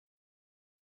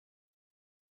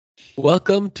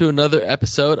Welcome to another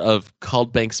episode of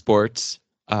Called Bank Sports.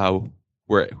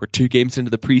 We're 2 games into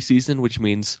the preseason, which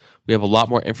means we have a lot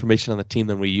more information on the team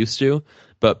than we used to.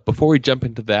 But before we jump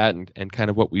into that and kind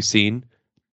of what we've seen,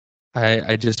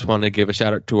 I just want to give a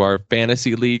shout out to our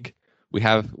fantasy league. We've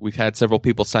had several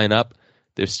people sign up.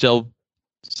 There's still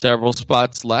several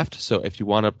spots left, so if you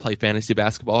want to play fantasy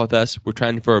basketball with us, we're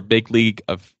trying for a big league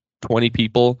of 20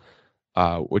 people,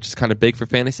 which is kind of big for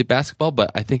fantasy basketball,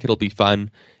 but I think it'll be fun.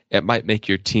 It might make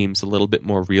your teams a little bit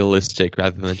more realistic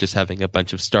rather than just having a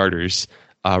bunch of starters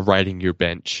riding your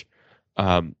bench.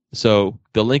 So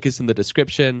the link is in the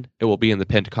description. It will be in the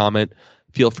pinned comment.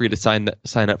 Feel free to sign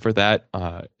up for that.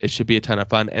 It should be a ton of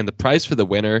fun, and the prize for the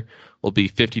winner will be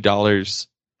 $50.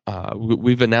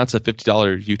 We've announced a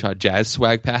 $50 Utah Jazz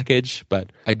swag package,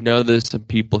 but I know there's some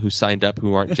people who signed up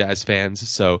who aren't Jazz fans,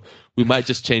 so we might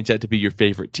just change that to be your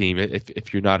favorite team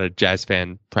if you're not a Jazz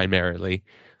fan primarily.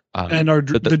 And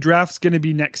the draft's going to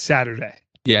be next Saturday.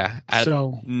 Yeah,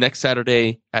 next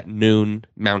Saturday at noon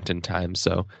Mountain Time.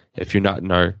 So if you're not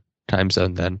in our time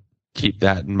zone, then keep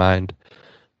that in mind.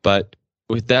 But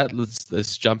with that,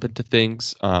 let's jump into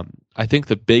things. I think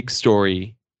the big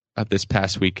story of this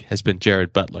past week has been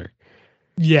Jared Butler.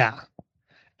 Yeah,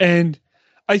 and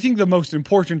I think the most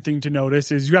important thing to notice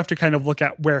is you have to kind of look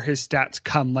at where his stats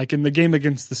come. Like in the game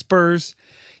against the Spurs,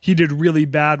 he did really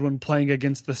bad when playing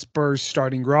against the Spurs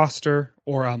starting roster.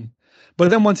 But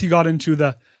then once he got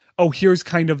into here's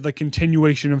kind of the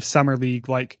continuation of Summer League,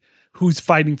 like who's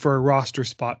fighting for a roster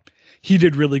spot, he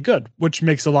did really good, which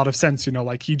makes a lot of sense.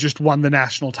 Like he just won the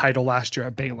national title last year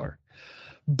at Baylor.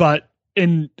 But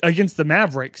against the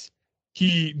Mavericks,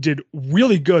 he did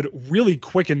really good, really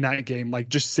quick in that game, like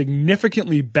just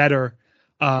significantly better,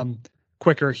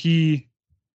 quicker. He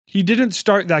didn't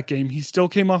start that game. He still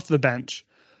came off the bench.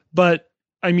 But,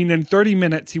 I mean, in 30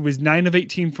 minutes, he was 9 of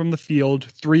 18 from the field,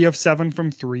 3 of 7 from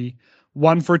 3,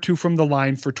 1 for 2 from the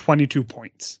line for 22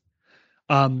 points.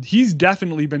 He's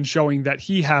definitely been showing that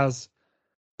he has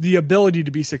the ability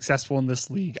to be successful in this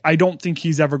league. I don't think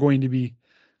he's ever going to be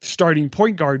starting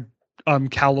point guard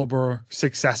caliber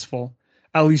successful,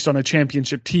 at least on a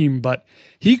championship team, but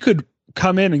he could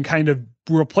come in and kind of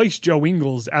replace Joe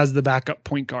Ingles as the backup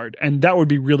point guard, and that would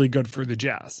be really good for the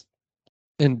Jazz.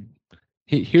 And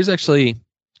here's actually,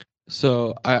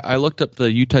 so I looked up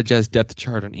the Utah Jazz depth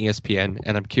chart on ESPN,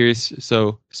 and I'm curious,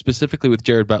 so specifically with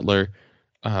Jared Butler,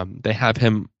 they have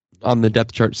him on the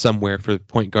depth chart somewhere for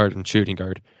point guard and shooting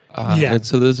guard. And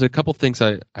so there's a couple things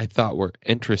I thought were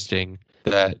interesting.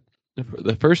 That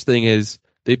the first thing is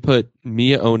they put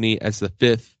Mia Oni as the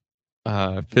fifth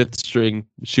string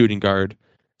shooting guard,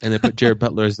 and they put Jared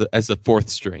Butler as the fourth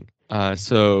string.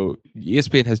 So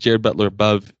ESPN has Jared Butler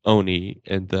above Oni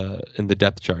in the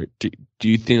depth chart. Do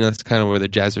you think that's kind of where the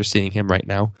Jazz are seeing him right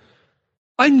now?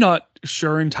 I'm not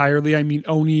sure entirely. I mean,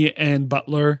 Oni and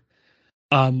Butler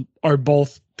are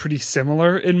both pretty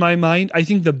similar in my mind. I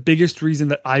think the biggest reason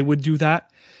that I would do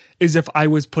that is if I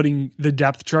was putting the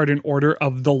depth chart in order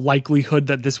of the likelihood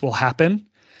that this will happen.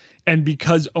 And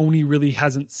because Oni really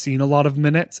hasn't seen a lot of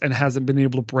minutes and hasn't been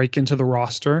able to break into the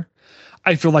roster,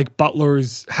 I feel like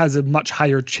Butler's has a much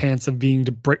higher chance of being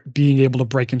able to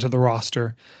break into the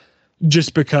roster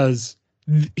just because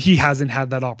he hasn't had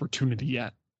that opportunity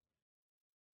yet.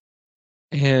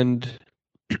 And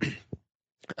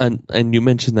you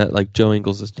mentioned that like Joe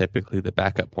Ingles is typically the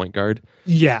backup point guard.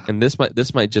 Yeah. And this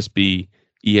might just be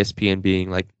ESPN being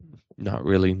like not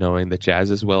really knowing the Jazz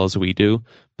as well as we do,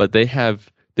 but they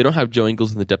don't have Joe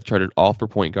Ingles in the depth chart at all for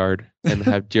point guard, and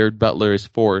they have Jared Butler as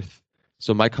fourth.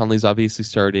 So Mike Conley's obviously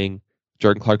starting,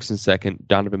 Jordan Clarkson's second,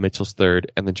 Donovan Mitchell's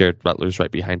third, and then Jared Butler's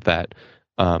right behind that.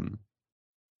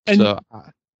 So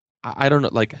I don't know.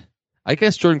 Like, I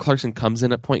guess Jordan Clarkson comes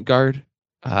in at point guard,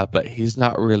 but he's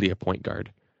not really a point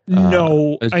guard.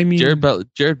 No, I mean Jared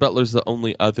Butler's the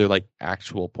only other like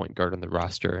actual point guard on the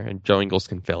roster, and Joe Ingles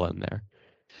can fill in there.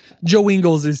 Joe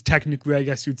Ingles is technically, I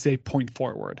guess you'd say, point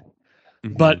forward,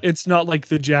 but it's not like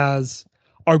the Jazz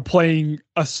are playing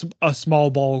a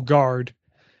small ball guard,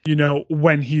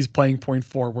 when he's playing point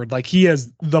forward. Like he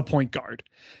is the point guard,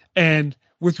 and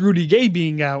with Rudy Gay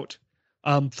being out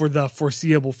for the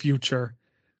foreseeable future,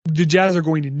 the Jazz are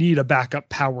going to need a backup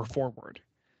power forward.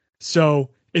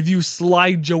 So if you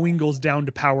slide Joe Ingles down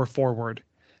to power forward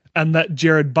and let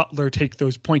Jared Butler take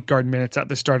those point guard minutes at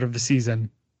the start of the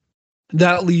season,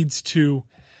 that leads to,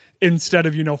 instead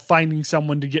of, finding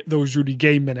someone to get those Rudy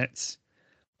Gay minutes,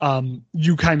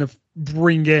 you kind of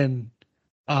bring in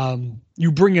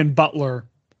Butler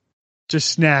to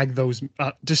snag those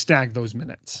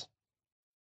minutes.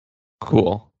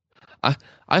 Cool.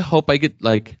 I hope I get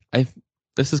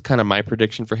this is kind of my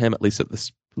prediction for him, at least at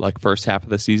this like first half of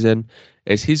the season,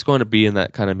 is he's going to be in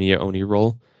that kind of Mia Oni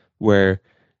role where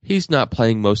he's not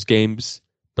playing most games,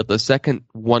 but the second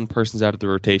one person's out of the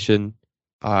rotation,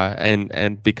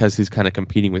 and because he's kind of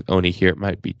competing with Oni here, it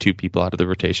might be two people out of the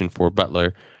rotation for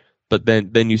Butler. But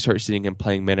then you start seeing him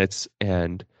playing minutes,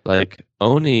 and like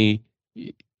Oni,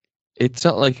 it's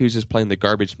not like he was just playing the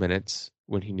garbage minutes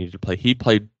when he needed to play. He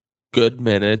played good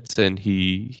minutes, and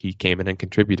he came in and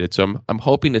contributed. So I'm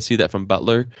hoping to see that from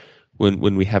Butler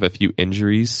when we have a few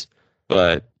injuries,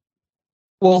 but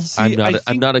well, see,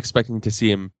 I'm not expecting to see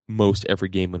him most every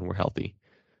game when we're healthy.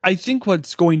 I think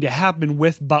what's going to happen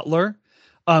with Butler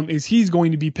is he's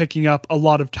going to be picking up a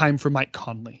lot of time for Mike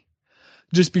Conley,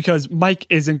 just because Mike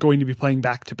isn't going to be playing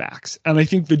back-to-backs. And I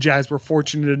think the Jazz were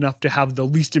fortunate enough to have the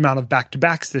least amount of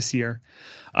back-to-backs this year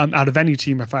out of any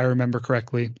team, if I remember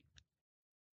correctly.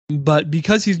 But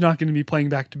because he's not going to be playing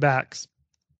back-to-backs,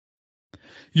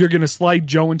 you're going to slide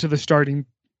Joe into the starting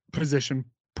position,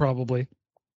 probably.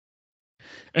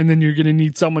 And then you're going to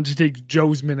need someone to take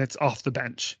Joe's minutes off the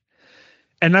bench.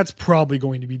 And that's probably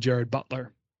going to be Jared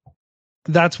Butler.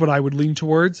 That's what I would lean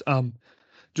towards,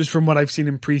 just from what I've seen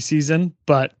in preseason.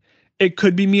 But it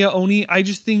could be Mia Oni. I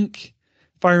just think,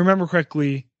 if I remember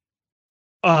correctly,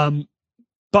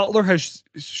 Butler has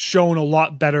shown a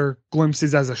lot better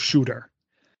glimpses as a shooter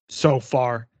so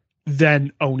far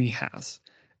than Oni has.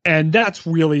 And that's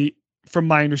really, from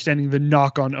my understanding, the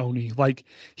knock on Oni. Like,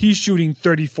 he's shooting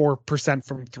 34%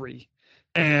 from three.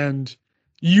 And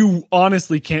you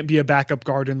honestly can't be a backup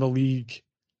guard in the league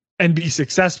and be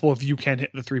successful if you can't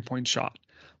hit the 3-point shot.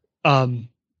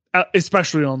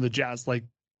 Especially on the Jazz. Like,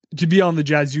 to be on the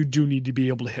Jazz, you do need to be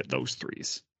able to hit those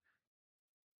threes.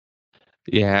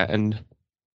 Yeah, and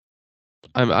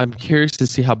I'm curious to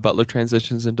see how Butler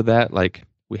transitions into that. Like,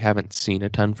 we haven't seen a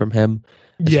ton from him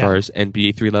as far as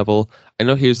NBA 3 level. I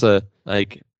know he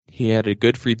had a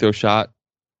good free throw shot,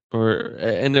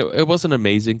 and it wasn't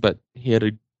amazing, but he had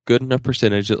a good enough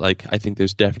percentage that I think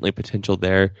there's definitely potential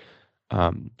there.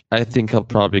 I think he'll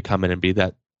probably come in and be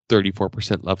that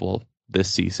 34% level this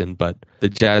season, but the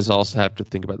Jazz also have to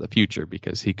think about the future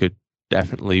because he could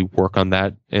definitely work on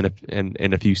that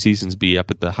in a few seasons, be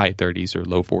up at the high 30s or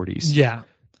low 40s. Yeah.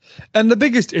 And the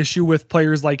biggest issue with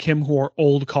players like him who are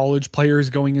old college players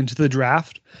going into the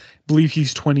draft, I believe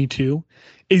he's 22,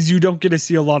 is you don't get to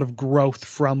see a lot of growth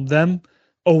from them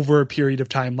over a period of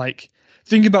time. Like,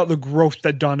 think about the growth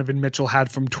that Donovan Mitchell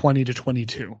had from 20 to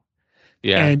 22.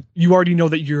 Yeah. And you already know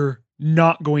that you're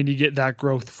not going to get that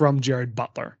growth from Jared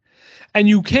Butler. And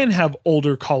you can have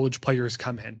older college players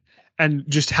come in and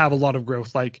just have a lot of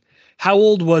growth. Like, how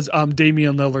old was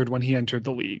Damian Lillard when he entered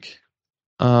the league?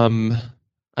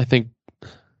 I think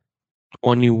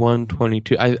 21,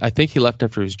 22. I think he left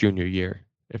after his junior year,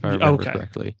 if I remember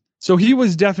correctly. So he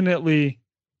was definitely,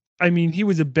 he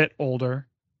was a bit older.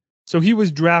 So he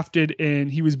was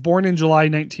he was born in July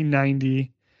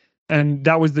 1990, and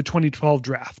that was the 2012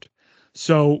 draft.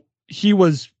 So he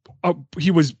was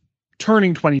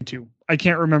turning 22. I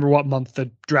can't remember what month the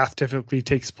draft typically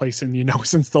takes place in,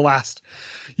 since the last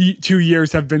 2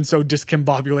 years have been so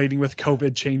discombobulating with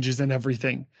COVID changes and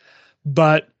everything.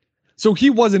 But so he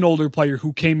was an older player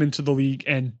who came into the league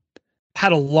and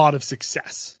had a lot of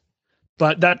success,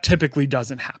 but that typically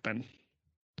doesn't happen.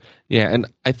 Yeah. And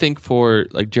I think for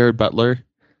Jared Butler,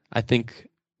 I think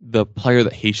the player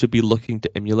that he should be looking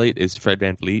to emulate is Fred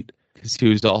VanVleet, because he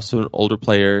was also an older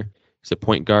player. He's a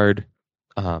point guard.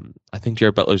 I think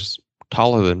Jared Butler's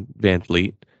taller than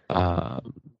VanVleet.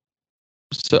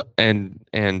 So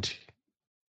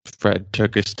Fred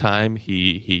took his time.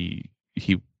 He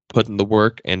put in the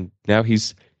work, and now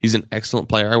he's an excellent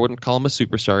player. I wouldn't call him a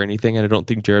superstar or anything, and I don't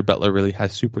think Jared Butler really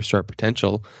has superstar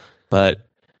potential. But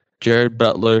Jared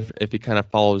Butler, if he kind of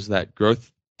follows that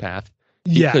growth path,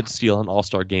 he could steal an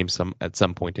all-star game at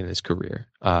some point in his career.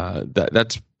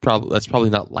 That's probably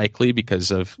not likely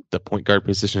because of the point guard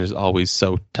position is always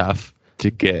so tough to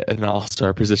get an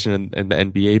all-star position in the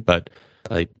NBA. But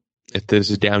if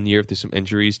there's a down year, if there's some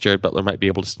injuries, Jared Butler might be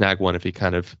able to snag one if he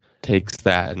kind of takes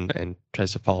that and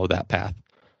tries to follow that path.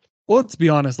 Well, let's be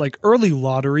honest, early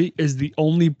lottery is the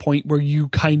only point where you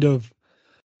kind of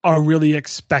are really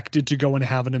expected to go and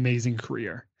have an amazing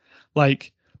career.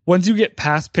 Once you get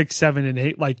past pick 7 and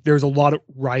 8, there's a lot of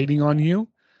riding on you.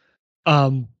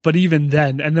 But even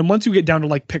then, and then once you get down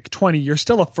to pick 20, you're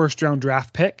still a first round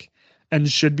draft pick and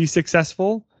should be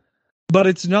successful. But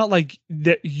it's not like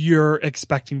that you're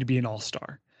expecting to be an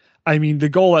all-star. The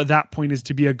goal at that point is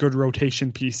to be a good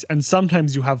rotation piece. And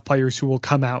sometimes you have players who will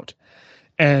come out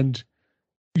and,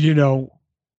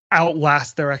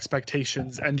 outlast their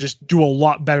expectations and just do a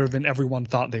lot better than everyone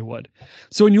thought they would.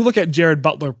 So when you look at Jared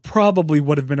Butler, probably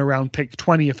would have been around pick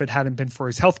 20 if it hadn't been for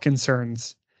his health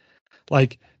concerns.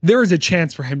 Like, there is a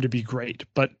chance for him to be great,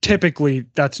 but typically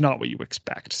that's not what you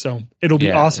expect. So it'll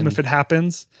be awesome if it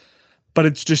happens, but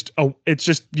it's just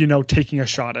taking a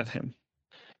shot at him.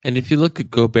 And if you look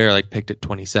at Gobert, like picked at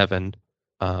 27,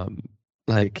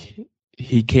 like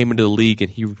he came into the league and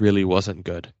he really wasn't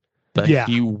good. But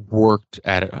he worked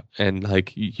at it, and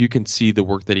like you can see the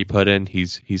work that he put in.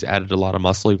 He's added a lot of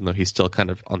muscle, even though he's still kind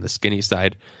of on the skinny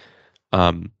side.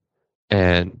 And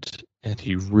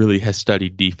he really has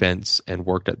studied defense and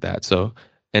worked at that. So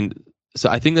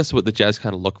I think that's what the Jazz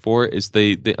kind of look for, is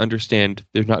they understand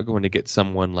they're not going to get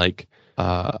someone like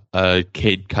a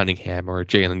Cade Cunningham or a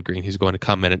Jalen Green who's going to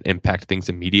come in and impact things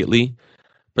immediately,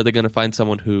 but they're going to find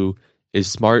someone who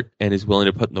is smart and is willing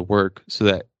to put in the work, so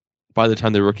that by the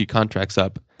time their rookie contract's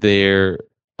up, they're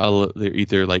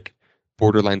either like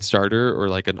borderline starter or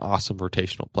like an awesome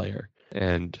rotational player.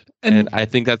 And I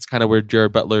think that's kind of where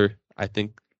Jared Butler, I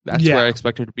think that's where I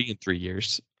expect him to be in 3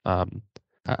 years.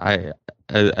 I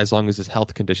as long as his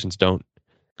health conditions don't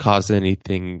cause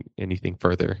anything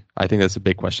further. I think that's a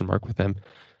big question mark with him.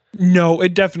 No,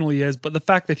 it definitely is. But the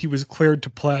fact that he was cleared to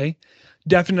play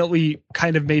definitely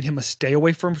kind of made him a stay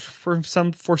away for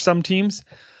some teams.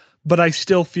 But I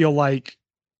still feel like,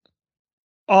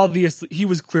 obviously, he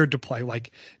was cleared to play. Like,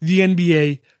 the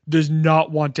NBA does not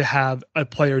want to have a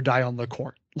player die on the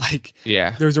court. Like,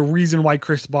 there's a reason why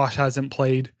Chris Bosh hasn't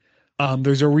played.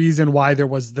 There's a reason why there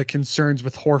was the concerns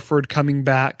with Horford coming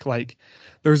back. Like,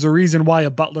 there's a reason why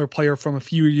a Butler player from a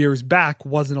few years back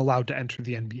wasn't allowed to enter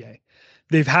the NBA.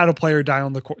 They've had a player die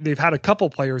on the court. They've had a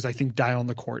couple players, I think, die on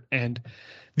the court. And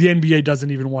the NBA doesn't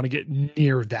even want to get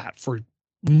near that for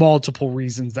multiple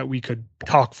reasons that we could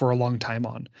talk for a long time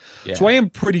on. So I am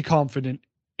pretty confident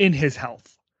in his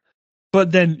health.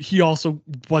 But then he also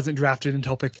wasn't drafted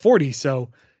until pick 40.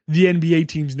 So the NBA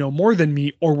teams know more than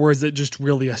me, or was it just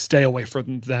really a stay away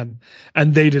from them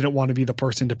and they didn't want to be the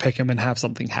person to pick him and have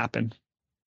something happen?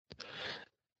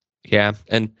 Yeah,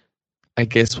 and I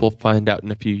guess we'll find out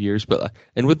in a few years. But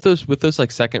and with those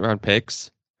like second round picks,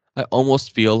 I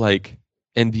almost feel like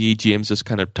NBA GMs just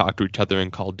kind of talk to each other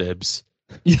and call dibs.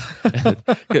 Yeah,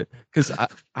 because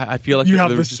I feel like you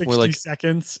have the 60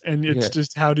 seconds, and it's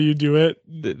just, how do you do it?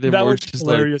 That was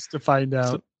hilarious to find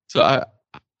out. So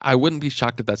I wouldn't be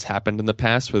shocked if that's happened in the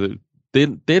past. Where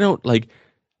they don't like.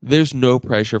 There's no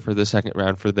pressure for the second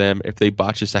round for them. If they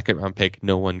botch a second round pick,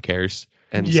 no one cares.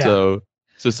 And so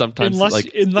sometimes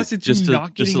unless it's just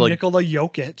not getting Nikola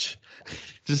Jokic,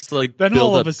 just to like then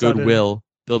build up goodwill,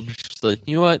 they'll be just like,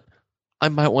 you know what, I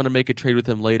might want to make a trade with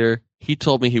him later. He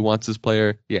told me he wants this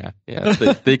player. Yeah,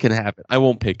 they can have it. I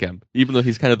won't pick him, even though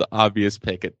he's kind of the obvious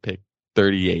pick at pick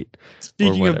 38.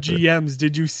 Speaking of GMs,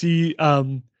 did you see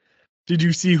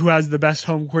who has the best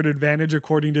home court advantage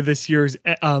according to this year's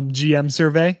GM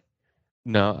survey?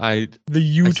 No, the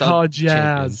Utah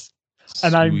Jazz.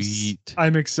 And I'm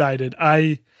excited.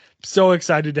 I'm so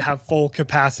excited to have full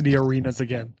capacity arenas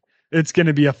again. It's going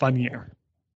to be a fun year.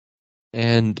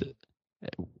 And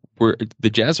the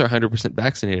Jazz are 100%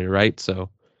 vaccinated, right? So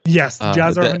yes, the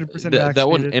Jazz are 100% vaccinated. That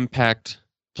wouldn't impact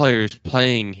players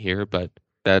playing here, but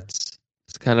it's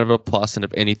kind of a plus. And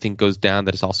if anything goes down,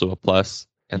 that is also a plus.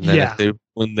 And then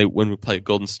when we play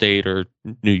Golden State or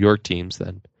New York teams,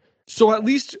 then. So at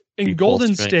least in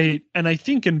Golden State, and I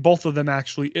think in both of them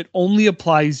actually, it only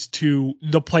applies to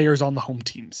the players on the home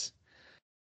teams.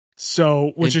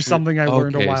 So, which is something I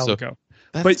learned a while ago.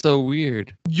 That's so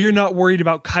weird. You're not worried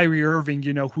about Kyrie Irving,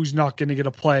 who's not going to get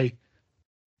a play,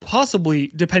 possibly,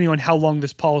 depending on how long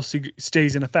this policy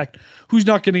stays in effect, who's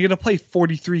not going to get a play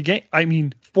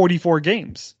 44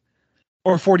 games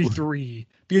or 43,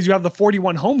 because you have the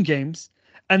 41 home games,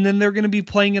 and then they're going to be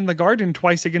playing in the Garden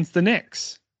twice against the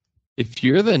Knicks. If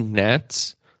you're the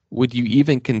Nets, would you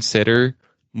even consider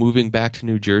moving back to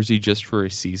New Jersey just for a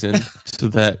season so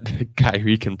that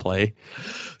Kyrie can play?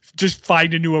 Just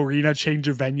find a new arena, change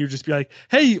a venue, just be like,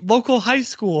 hey, local high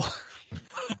school.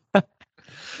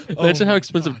 Imagine how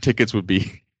expensive tickets would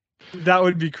be. That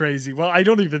would be crazy. Well, I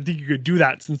don't even think you could do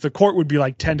that, since the court would be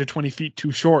like 10 to 20 feet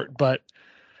too short, but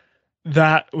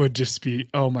that would just be,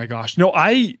 oh my gosh. No,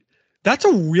 that's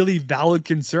a really valid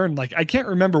concern. Like, I can't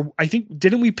remember. I think,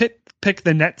 didn't we pick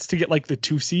the Nets to get like the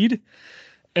 2 seed?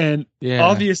 And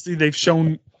obviously they've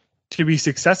shown to be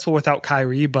successful without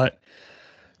Kyrie, but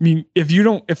I mean,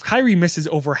 if Kyrie misses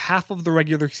over half of the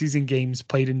regular season games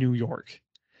played in New York,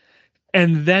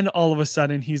 and then all of a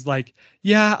sudden he's like,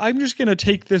 yeah, I'm just going to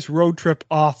take this road trip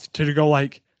off to go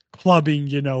like clubbing,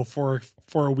 for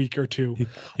for a week or two, He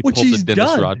which pulls a he's Dennis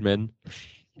done. Rodman.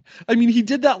 I mean, he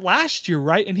did that last year,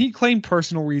 right? And he claimed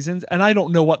personal reasons, and I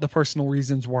don't know what the personal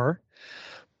reasons were,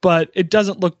 but it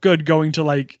doesn't look good going to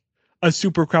like a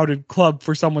super crowded club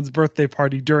for someone's birthday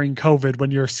party during COVID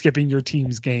when you're skipping your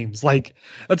team's games. Like,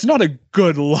 that's not a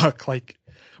good look. Like,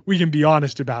 we can be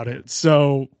honest about it.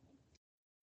 So,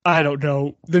 I don't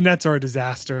know. The Nets are a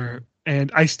disaster,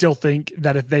 and I still think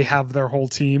that if they have their whole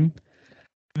team,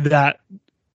 that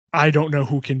I don't know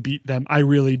who can beat them. I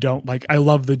really don't. Like, I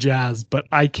love the Jazz, but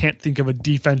I can't think of a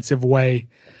defensive way.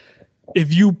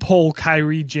 If you pull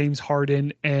Kyrie, James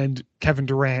Harden, and Kevin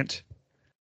Durant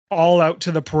all out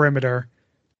to the perimeter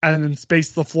and then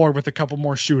space the floor with a couple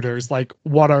more shooters, like,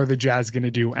 what are the Jazz going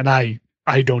to do? And I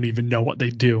don't even know what they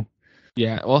do.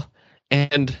 Yeah, well,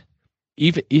 and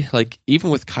even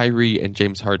with Kyrie and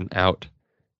James Harden out,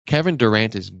 Kevin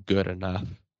Durant is good enough.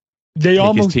 They Take his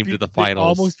almost team beat, to the they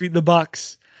finals. almost beat the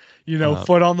Bucks. You know,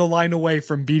 foot on the line away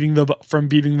from beating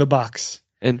the Bucks.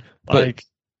 And Like,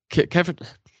 Kevin,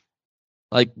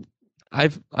 like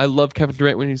I love Kevin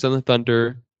Durant when he's on the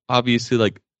Thunder. Obviously,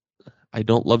 like I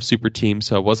don't love super teams,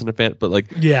 so I wasn't a fan. But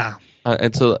like, yeah,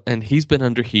 and he's been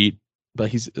under heat, but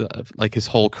he's like his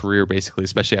whole career basically,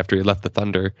 especially after he left the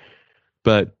Thunder.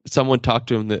 But someone talked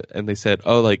to him and they said,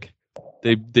 oh, like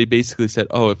they basically said,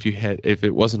 oh, if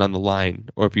it wasn't on the line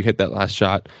or if you hit that last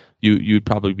shot, you'd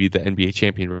probably be the NBA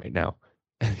champion right now.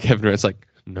 And Kevin Durant's like,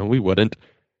 no, we wouldn't.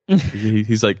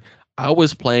 He's like, I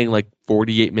was playing like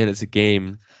 48 minutes a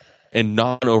game in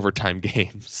non-overtime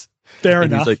games. fair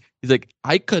And enough. he's like,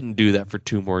 I couldn't do that for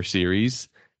 2 more series.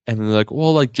 And they're like,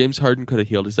 well, like James Harden could have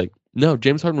healed. He's like, no,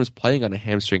 James Harden was playing on a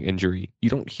hamstring injury. You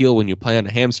don't heal when you play on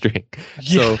a hamstring.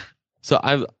 Yeah. So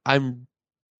I'm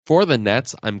for the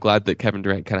Nets. I'm glad that Kevin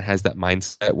Durant kind of has that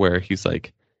mindset where he's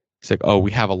like, oh,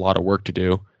 we have a lot of work to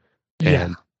do,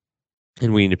 and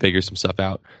we need to figure some stuff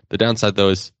out. The downside though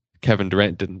is Kevin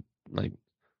Durant didn't like.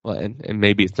 Well, and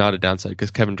maybe it's not a downside because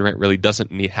Kevin Durant really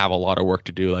doesn't have a lot of work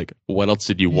to do. Like, what else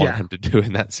did you want him to do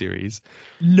in that series?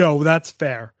 No, that's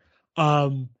fair.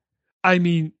 I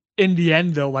mean, in the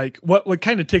end, though, like what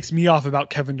kind of ticks me off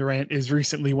about Kevin Durant is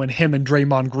recently when him and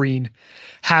Draymond Green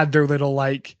had their little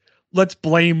like, let's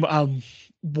blame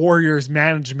Warriors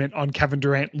management on Kevin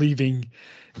Durant leaving,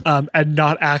 and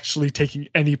not actually taking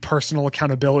any personal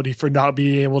accountability for not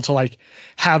being able to like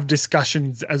have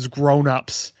discussions as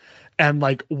grown-ups and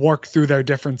like work through their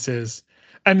differences.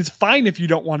 And it's fine if you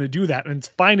don't want to do that, and it's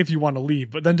fine if you want to leave,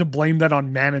 but then to blame that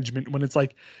on management when it's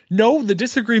like, no, the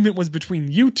disagreement was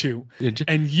between you two,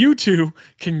 and you two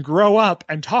can grow up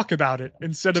and talk about it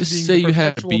instead of being the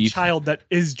perpetual child that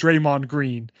is Draymond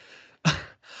Green.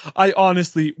 I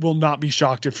honestly will not be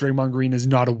shocked if Draymond Green is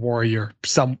not a Warrior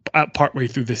partway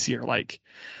through this year. Like,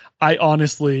 I don't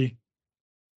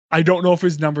know if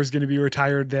his number is going to be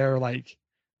retired there. Like,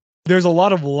 there's a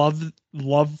lot of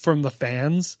love from the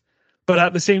fans, but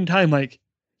at the same time, like,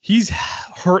 he's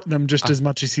hurt them just as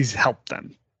much as he's helped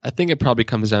them. I think it probably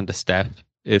comes down to Steph.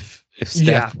 If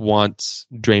Steph wants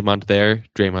Draymond there,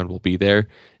 Draymond will be there.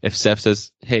 If Steph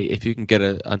says, hey, if you can get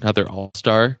another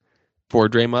All-Star for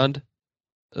Draymond,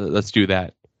 let's do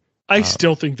that. I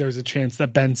still think there's a chance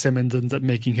that Ben Simmons ends up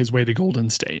making his way to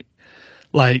Golden State.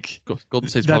 Like, Golden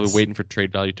State's probably waiting for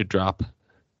trade value to drop.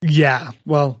 Yeah,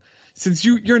 well, since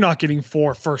you're not getting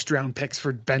 4 first-round picks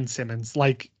for Ben Simmons,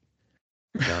 like,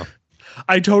 no.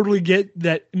 I totally get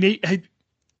that.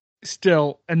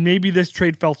 Still, and maybe this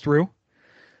trade fell through,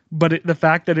 but the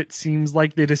fact that it seems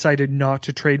like they decided not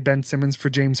to trade Ben Simmons for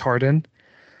James Harden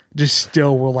just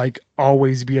still will like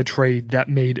always be a trade that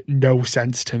made no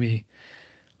sense to me.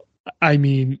 I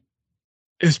mean,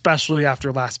 especially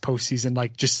after last postseason,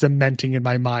 like just cementing in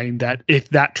my mind that if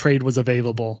that trade was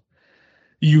available,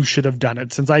 you should have done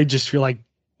it, since I just feel like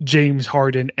James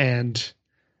Harden and,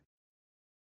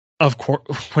 of course,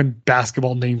 when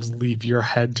basketball names leave your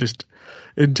head just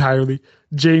entirely,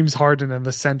 James Harden and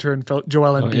the center and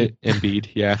Joel Embiid,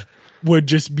 yeah, would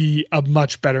just be a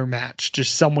much better match.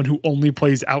 Just someone who only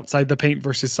plays outside the paint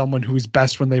versus someone who's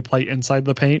best when they play inside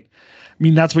the paint. I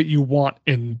mean, that's what you want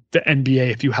in the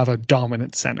NBA if you have a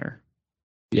dominant center.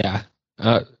 Yeah,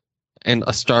 and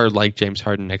a star like James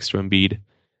Harden next to Embiid.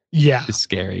 Yeah, is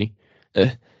scary.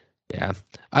 Yeah,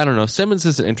 I don't know. Simmons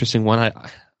is an interesting one.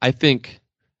 I think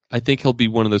he'll be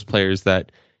one of those players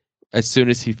that as soon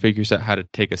as he figures out how to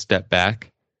take a step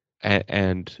back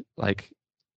and like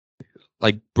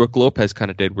Brook Lopez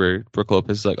kind of did, where Brook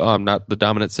Lopez is like, oh, I'm not the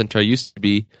dominant center I used to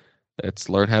be. Let's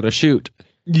learn how to shoot.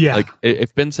 Yeah. Like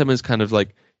if Ben Simmons kind of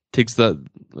like takes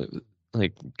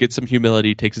gets some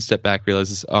humility, takes a step back,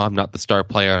 realizes, oh, I'm not the star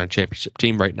player on a championship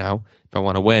team right now. If I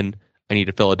want to win, I need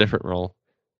to fill a different role.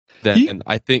 then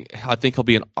I think he'll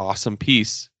be an awesome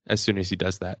piece as soon as he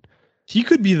does that. He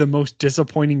could be the most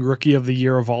disappointing rookie of the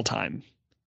year of all time.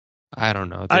 I don't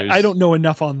know. I don't know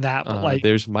enough on that, but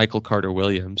there's Michael Carter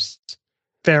Williams.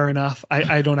 Fair enough.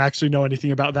 I don't actually know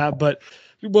anything about that, but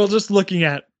well, just looking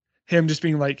at him, just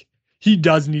being like, he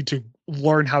does need to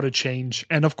learn how to change.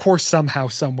 And of course, somehow,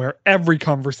 somewhere, every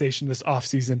conversation this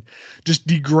offseason just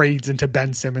degrades into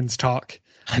Ben Simmons talk.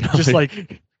 I know, just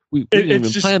like we didn't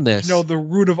even plan this. The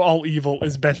root of all evil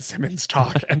is Ben Simmons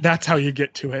talk, and that's how you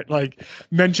get to it. Like,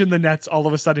 mention the Nets, all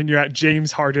of a sudden you're at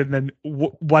James Harden. Then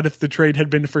what if the trade had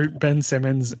been for Ben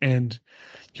Simmons, and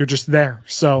you're just there.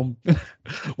 So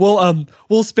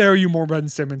we'll spare you more Ben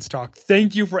Simmons talk.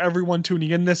 Thank you for everyone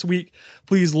tuning in this week.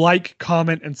 Please like,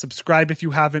 comment, and subscribe if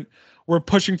you haven't. We're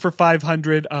pushing for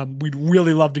 500. We'd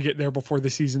really love to get there before the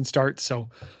season starts. So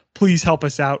please help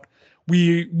us out.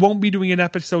 We won't be doing an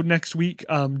episode next week.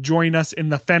 Join us in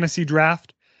the fantasy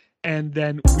draft. And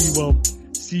then we will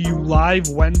see you live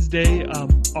Wednesday,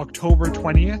 October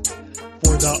 20th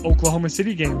for the Oklahoma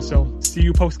City game. So see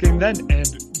you post game then,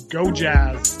 and go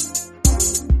Jazz.